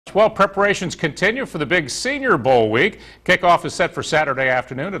Well, preparations continue for the big Senior Bowl week. Kickoff is set for Saturday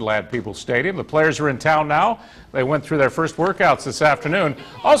afternoon at Ladd Peoples Stadium. The players are in town now. They went through their first workouts this afternoon.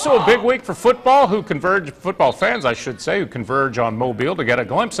 Also a big week for football fans, I should say, who converge on Mobile to get a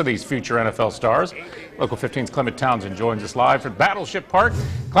glimpse of these future NFL stars. Local 15's Clement Townsend joins us live at Battleship Park.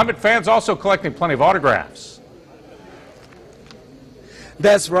 Clement, fans also collecting plenty of autographs.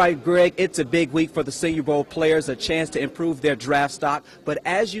 That's right, Greg. It's a big week for the Senior Bowl players, a chance to improve their draft stock. But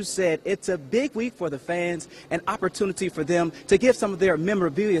as you said, it's a big week for the fans, an opportunity for them to get some of their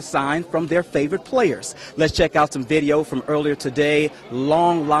memorabilia signed from their favorite players. Let's check out some video from earlier today.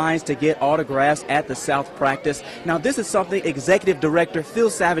 Long lines to get autographs at the South practice. Now, this is something Executive Director Phil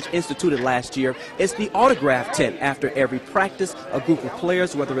Savage instituted last year. It's the autograph tent. After every practice, a group of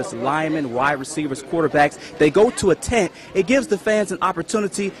players, whether it's linemen, wide receivers, quarterbacks, they go to a tent. It gives the fans an opportunity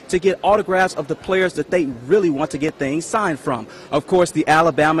to get autographs of the players that they really want to get things signed from. Of course, the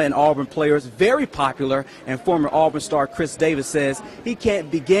Alabama and Auburn players, very popular, and former Auburn star Chris Davis says he can't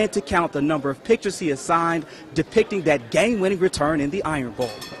begin to count the number of pictures he has signed depicting that game-winning return in the Iron Bowl.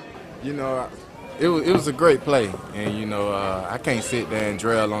 You know, it was a great play, and, you know, I can't sit there and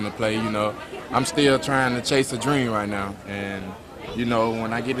dwell on the play. You know, I'm still trying to chase a dream right now, and you know,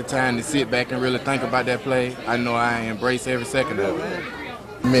 when I get the time to sit back and really think about that play, I know I embrace every second of it.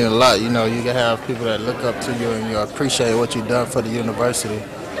 It means a lot. You know, you can have people that look up to you and you appreciate what you've done for the university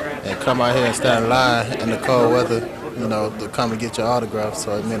and come out here and stand in line in the cold weather, you know, to come and get your autograph.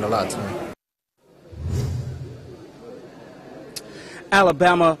 So it meant a lot to me.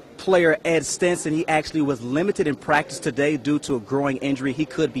 Alabama player Ed Stinson, he actually was limited in practice today due to a growing injury. He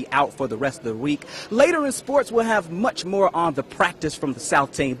could be out for the rest of the week. Later in sports, we'll have much more on the practice from the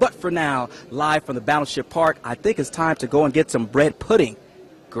South team. But for now, live from the Battleship Park, I think it's time to go and get some bread pudding.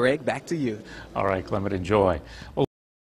 Greg, back to you. All right, Clement, enjoy. Well,